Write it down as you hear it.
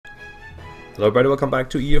Hello everybody, welcome back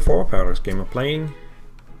to EU4, Paradox Gamer playing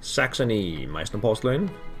Saxony, Meissner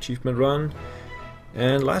Porcelain, achievement run.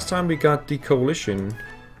 And last time we got the coalition,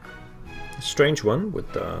 a strange one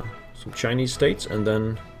with some Chinese states and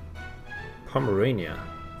then Pomerania.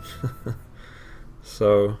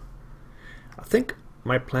 So I think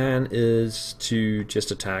my plan is to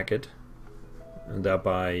just attack it and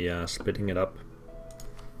thereby splitting it up.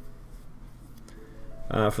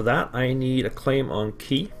 For that I need a claim on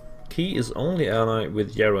Key. Key is only allied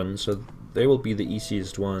with Yerevan, so they will be the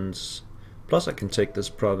easiest ones. Plus I can take this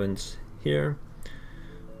province here.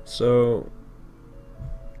 So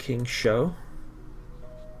King Shou.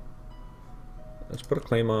 Let's put a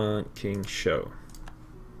claim on King Shou.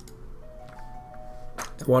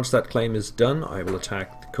 Once that claim is done, I will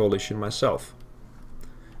attack the coalition myself.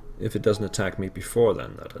 If it doesn't attack me before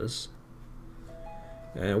then, that is.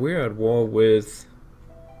 And we're at war with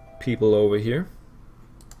people over here.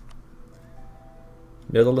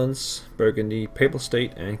 Netherlands, Burgundy, Papal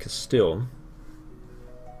State and Castile.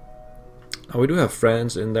 Now we do have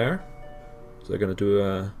France in there, so they're going to do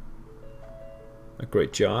a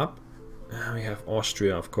great job. And we have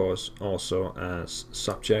Austria, of course, also as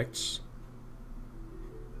subjects.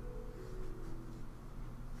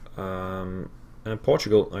 And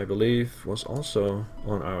Portugal, I believe, was also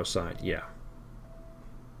on our side, yeah.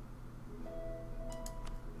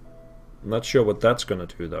 I'm not sure what that's going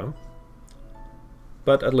to do though.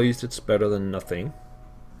 But at least it's better than nothing.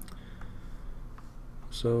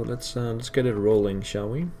 So let's get it rolling, shall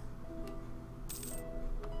we?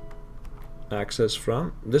 Access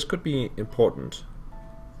from. This could be important.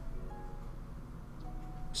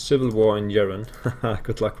 Civil war in Yerevan.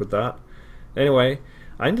 Good luck with that. Anyway,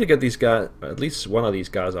 I need to get these guys, at least one of these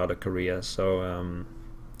guys, out of Korea. So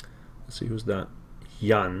let's see who's that.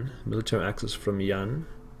 Yan. Military access from Yan.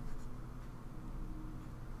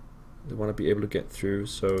 They want to be able to get through,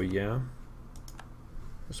 so yeah.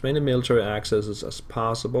 As many military accesses as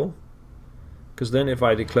possible. Because then if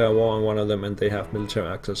I declare war on one of them and they have military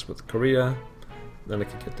access with Korea, then I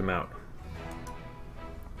can get them out.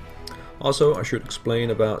 Also, I should explain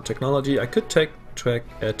about technology. I could take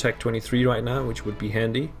Tech 23 right now, which would be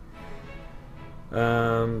handy.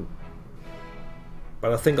 But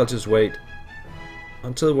I think I'll just wait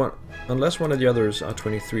until unless one of the others are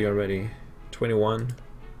 23 already. 21.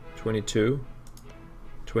 22,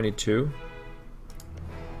 22,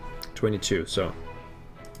 22, so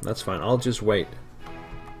that's fine. I'll just wait.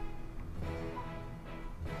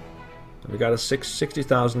 We got a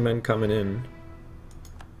 60,000 men coming in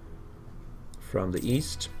from the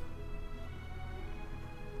east.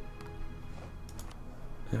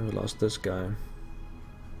 And we lost this guy.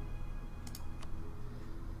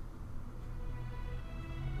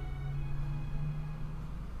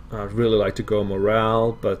 I'd really like to go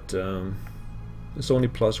morale, but it's only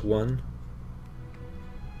 +1.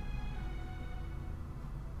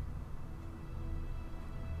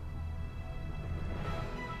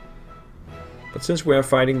 But since we are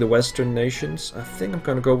fighting the Western nations, I think I'm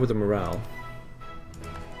gonna go with the morale.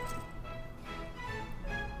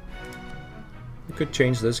 We could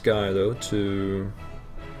change this guy though to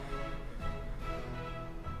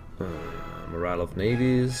morale of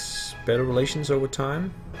navies, better relations over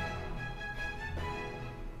time.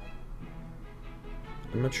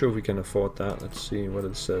 I'm not sure if we can afford that. Let's see what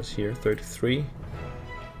it says here. 33.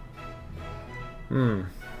 I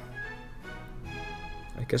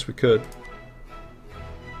guess we could.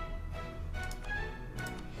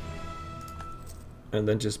 And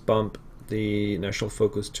then just bump the national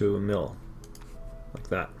focus to a mil. Like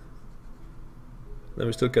that. Then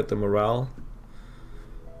we still get the morale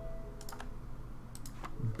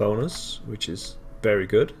bonus, which is very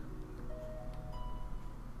good.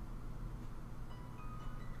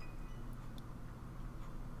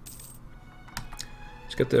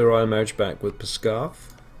 Let's get the royal marriage back with Pskov.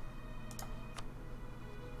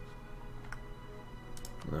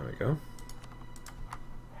 There we go.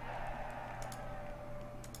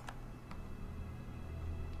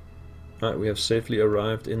 Alright, we have safely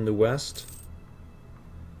arrived in the west.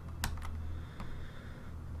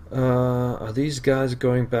 Are these guys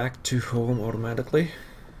going back to home automatically?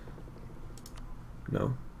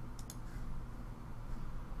 No.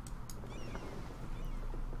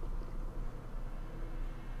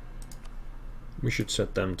 We should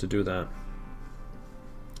set them to do that.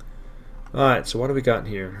 Alright, so what do we got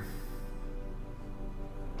here?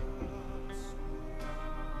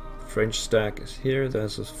 French stack is here.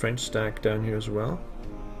 There's a French stack down here as well.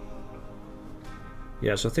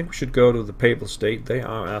 Yeah, so I think we should go to the Papal State. They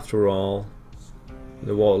are, after all,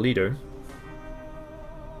 the war leader.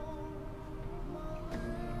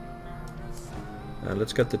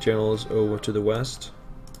 Let's get the generals over to the west.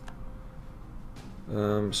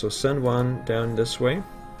 So send one down this way.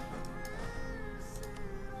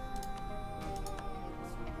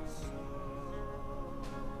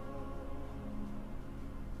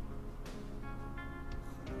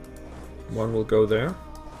 One will go there.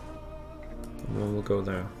 And one will go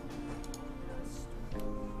there.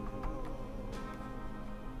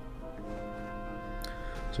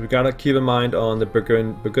 So we gotta keep in mind on the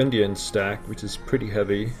Burgundian stack, which is pretty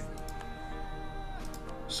heavy.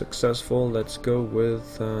 Successful. Let's go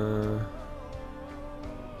with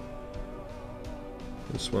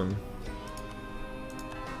this one.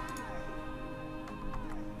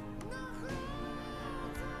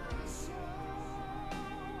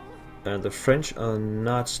 And the French are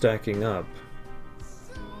not stacking up.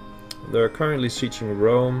 They're currently sieging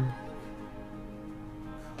Rome.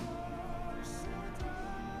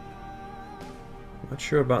 Not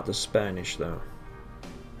sure about the Spanish though.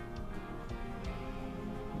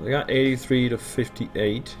 They got 83 to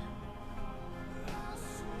 58.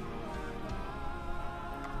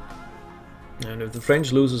 And if the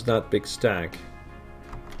French loses that big stack,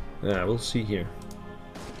 yeah, we'll see here.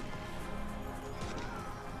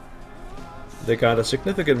 They got a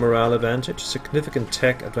significant morale advantage, significant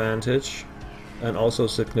tech advantage, and also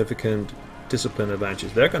significant discipline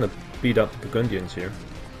advantage. They're gonna beat up the Burgundians here.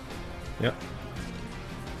 Yep.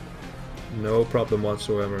 No problem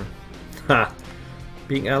whatsoever. Ha!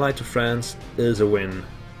 Being allied to France is a win.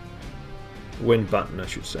 Win button, I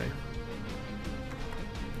should say.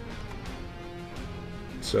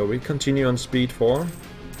 So we continue on speed 4.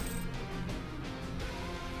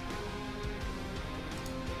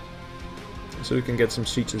 So we can get some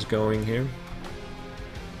sieges going here.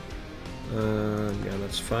 Yeah,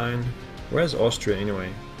 that's fine. Where's Austria anyway?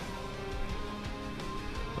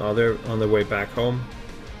 Oh, they're on their way back home.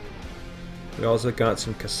 We also got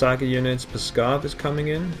some Kasaka units. Pskov is coming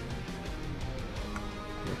in.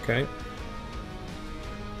 Okay.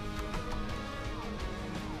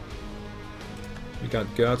 We got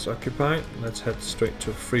Graz occupied. Let's head straight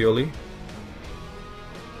to Friuli.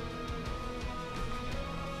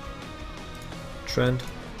 Trent.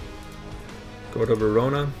 Go to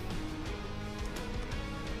Verona.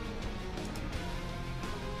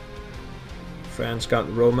 France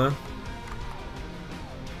got Roma.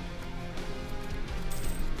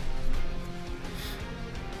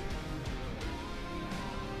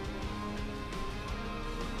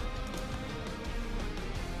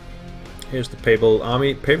 Here's the Papal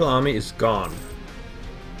Army. Papal Army is gone.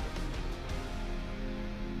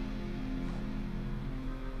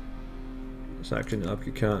 It's actually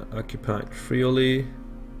occupied Friuli.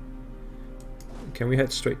 Can we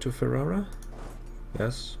head straight to Ferrara?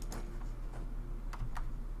 Yes.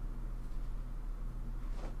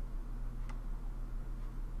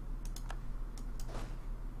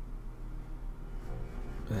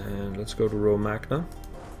 And let's go to Romagna.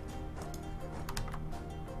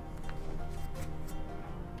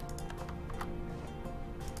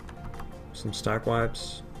 Some stack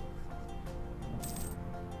wipes.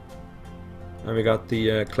 And we got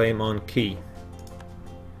the claim on Key.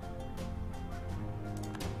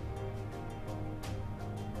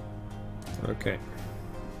 Okay.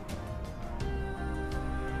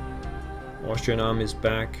 Austrian army is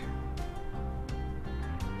back.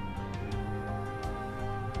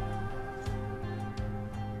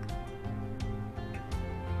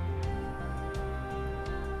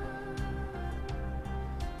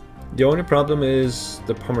 The only problem is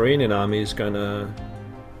the Pomeranian army is gonna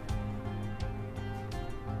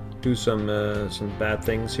do some bad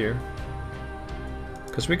things here,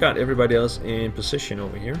 because we got everybody else in position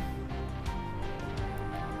over here.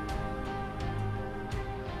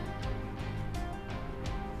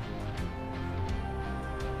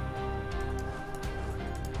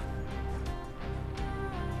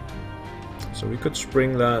 So we could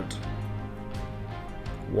spring that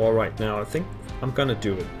war right now. I think I'm gonna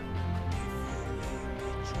do it.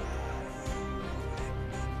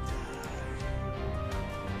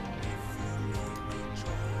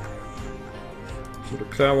 So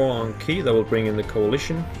declare war on Key, that will bring in the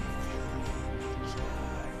coalition.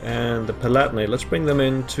 And the Palatinate, let's bring them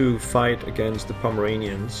in to fight against the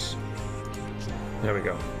Pomeranians. There we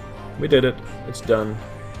go. We did it. It's done.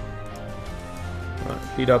 Right,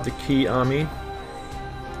 beat up the Key army.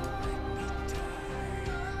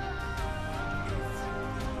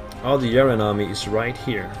 Oh, the Yaren army is right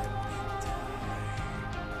here.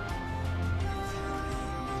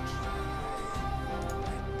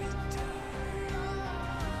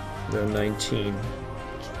 They're 19.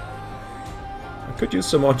 I could use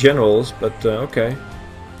some more generals, but okay.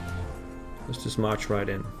 Let's just march right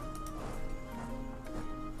in.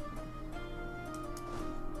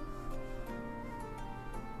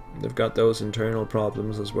 They've got those internal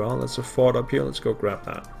problems as well. There's a fort up here. Let's go grab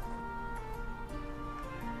that.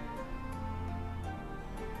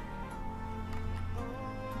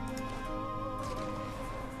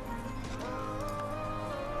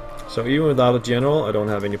 So even without a general, I don't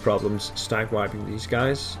have any problems stack wiping these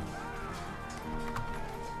guys.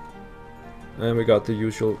 And we got the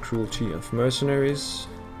usual cruelty of mercenaries.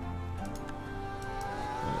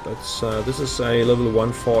 This is a level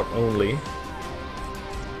 1 fort only.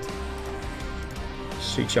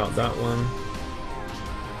 Siege out that one.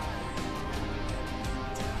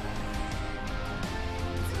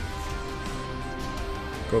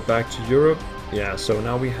 Go back to Europe. Yeah, so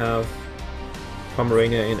now we have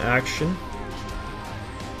Pomerania in action.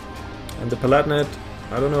 And the Palatinate,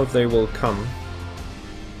 I don't know if they will come,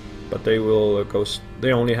 but they will go.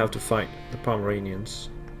 They only have to fight the Pomeranians.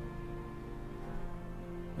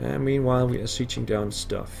 And meanwhile, we are sieging down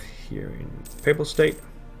stuff here in Papal State.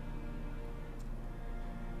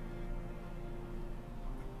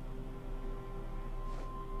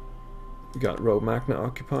 We got Romagna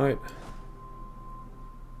occupied.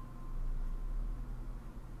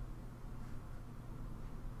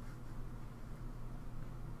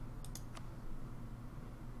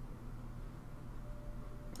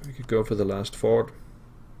 We could go for the last fort.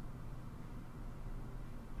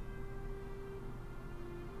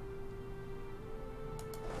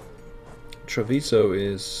 Treviso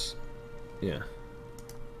is, yeah.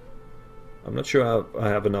 I'm not sure I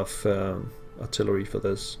have enough artillery for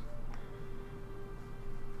this.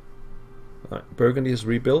 Right, Burgundy is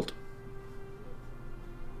rebuilt.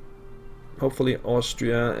 Hopefully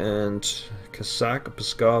Austria and Kazakh or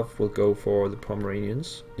Pskov will go for the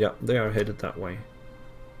Pomeranians. Yeah, they are headed that way.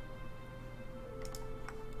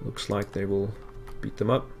 Looks like they will beat them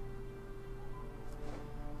up.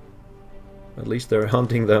 At least they're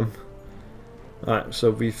hunting them. Alright, so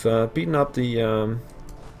we've beaten up the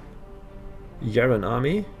Yaren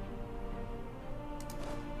army.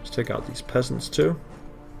 Let's take out these peasants too.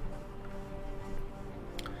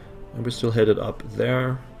 And we're still headed up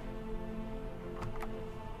there.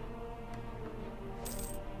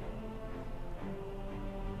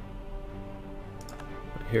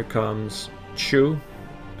 Here comes Chu,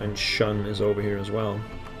 and Shun is over here as well.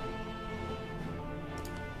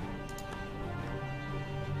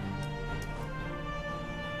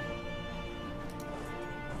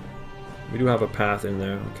 We do have a path in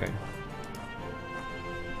there, okay.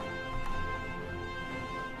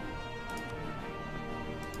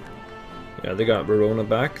 Yeah, they got Verona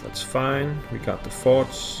back, that's fine. We got the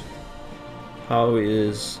forts. How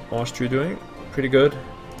is Austria doing? Pretty good.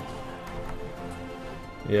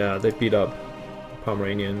 Yeah, they beat up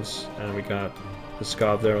Pomeranians, and we got the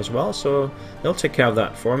Pskov there as well, so they'll take care of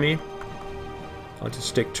that for me. I'll just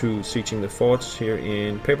stick to sieging the forts here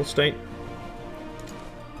in Papal State.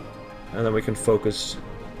 And then we can focus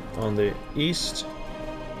on the east.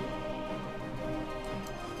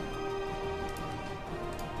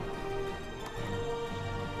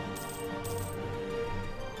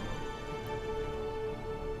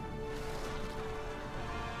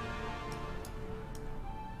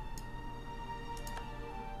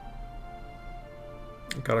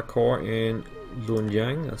 Got a core in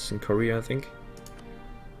Lunyang, that's in Korea I think.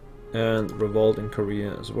 And revolt in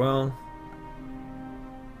Korea as well.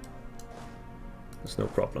 That's no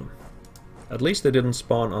problem. At least they didn't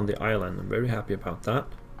spawn on the island. I'm very happy about that.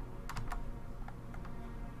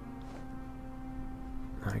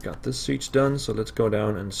 I got this siege done, so let's go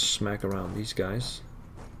down and smack around these guys.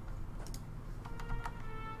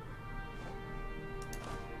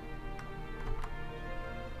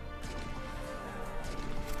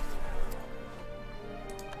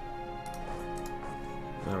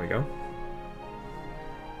 There we go.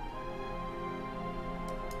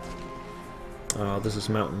 This is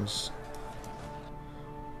mountains.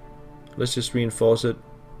 Let's just reinforce it.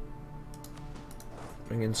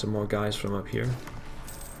 Bring in some more guys from up here.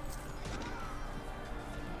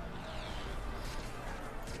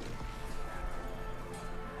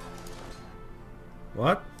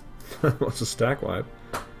 What? What's a stack wipe?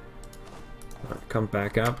 Right, come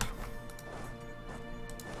back up.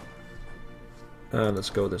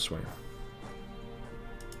 Let's go this way.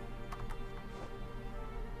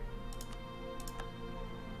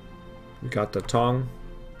 We got the Tong.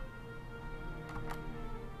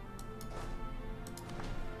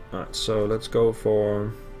 Alright, so let's go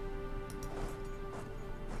for...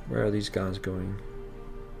 Where are these guys going?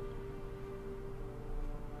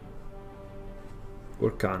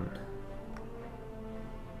 Urkan.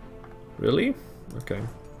 Really? Okay.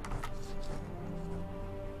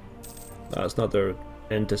 That's not their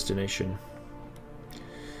end destination.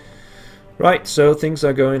 Right, so things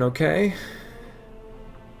are going okay,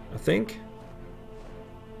 I think.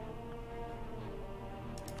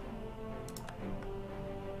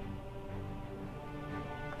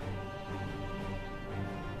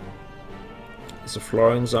 There's a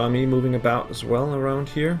Florence army moving about as well around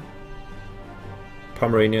here.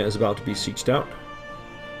 Pomerania is about to be sieged out.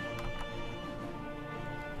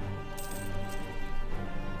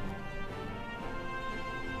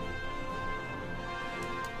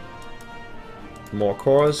 More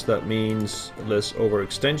cores, that means less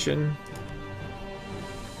overextension,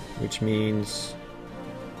 which means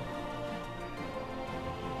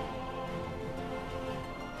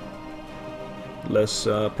less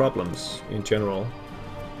problems in general.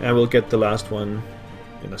 And we'll get the last one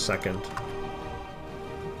in a second.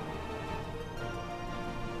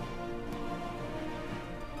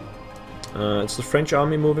 It's the French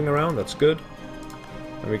army moving around, that's good.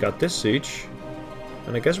 And we got this siege.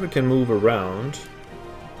 And I guess we can move around.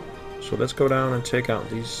 So let's go down and take out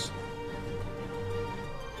these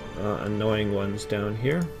annoying ones down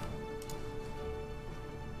here.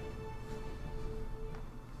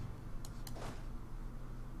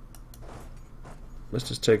 Let's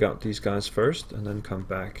just take out these guys first and then come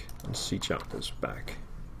back and siege out this back.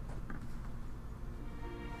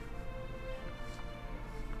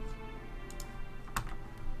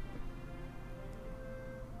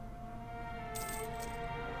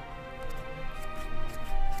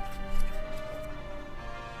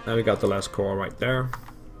 And we got the last core right there.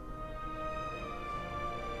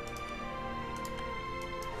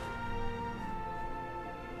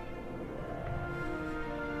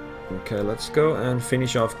 Okay, let's go and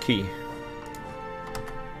finish off Key.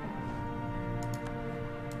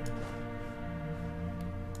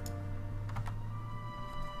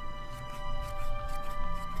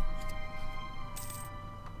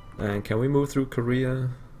 And can we move through Korea?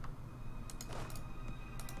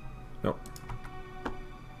 No.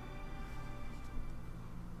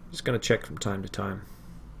 Just gonna check from time to time.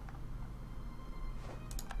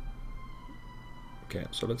 Okay,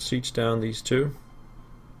 so let's siege down these two.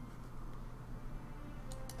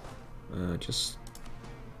 Just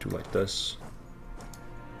do like this.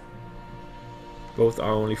 Both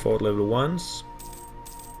are only fort level 1s.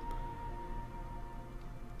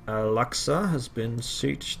 Al-Aqsa has been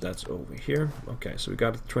sieged. That's over here. Okay, so we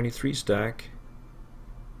got a 23 stack.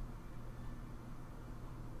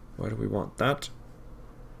 Why do we want that?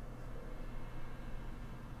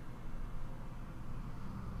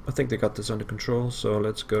 I think they got this under control, so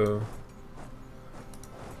let's go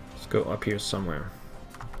up here somewhere.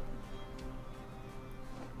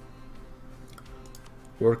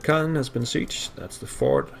 Workan has been sieged. That's the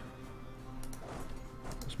fort.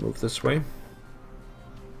 Let's move this way.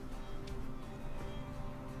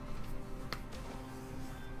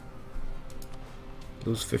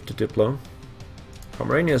 Lose 50 Diplo.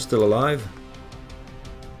 Pomerania is still alive.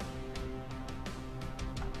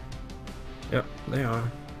 Yep, they are.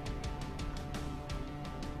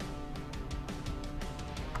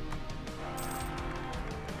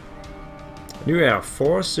 New Air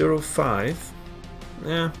 405.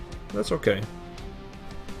 Yeah, that's okay.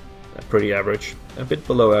 Pretty average. A bit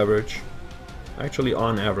below average. Actually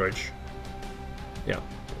on average. Yeah,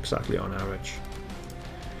 exactly on average.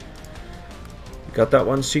 Got that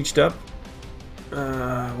one sieged up.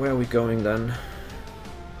 Where are we going then?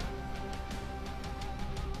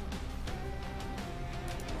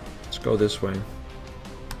 Let's go this way.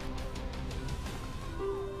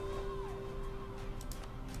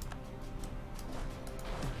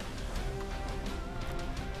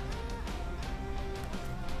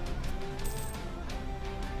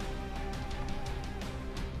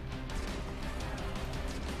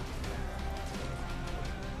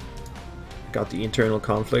 Got the internal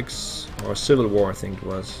conflicts, or civil war I think it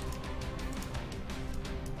was.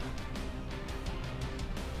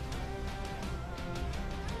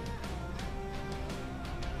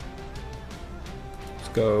 Let's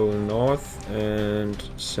go north and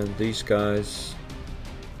send these guys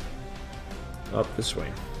up this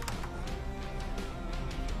way.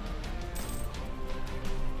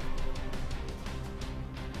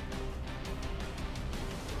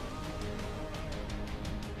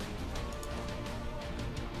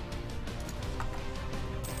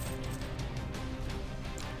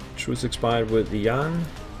 Truce expired with the Yan.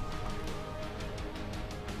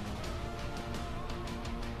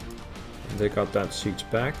 They got that siege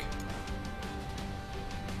back.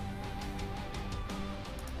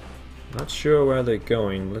 Not sure where they're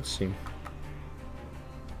going. Let's see.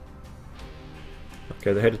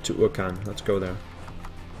 Okay, they're headed to Urkan. Let's go there.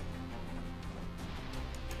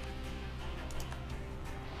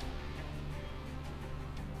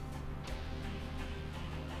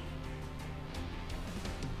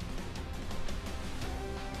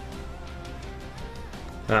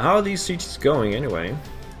 How are these sieges going anyway?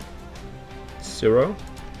 0.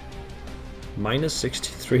 Minus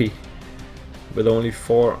 63. With only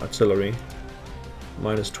 4 artillery.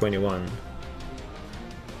 Minus 21.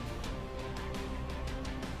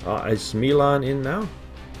 Is Milan in now?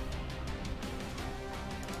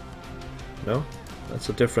 No? That's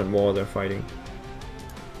a different war they're fighting.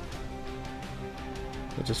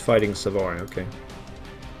 They're just fighting Savoy, okay.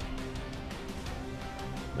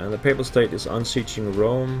 And the Papal State is unsieging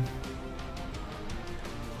Rome.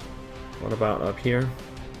 What about up here?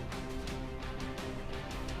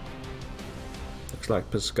 Looks like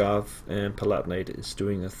Pskov and Palatinate is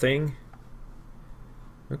doing a thing.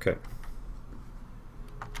 Okay.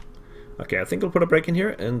 Okay, I think I'll put a break in here,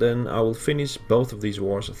 and then I will finish both of these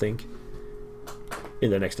wars, I think,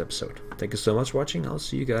 in the next episode. Thank you so much for watching. I'll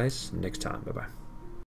see you guys next time. Bye-bye.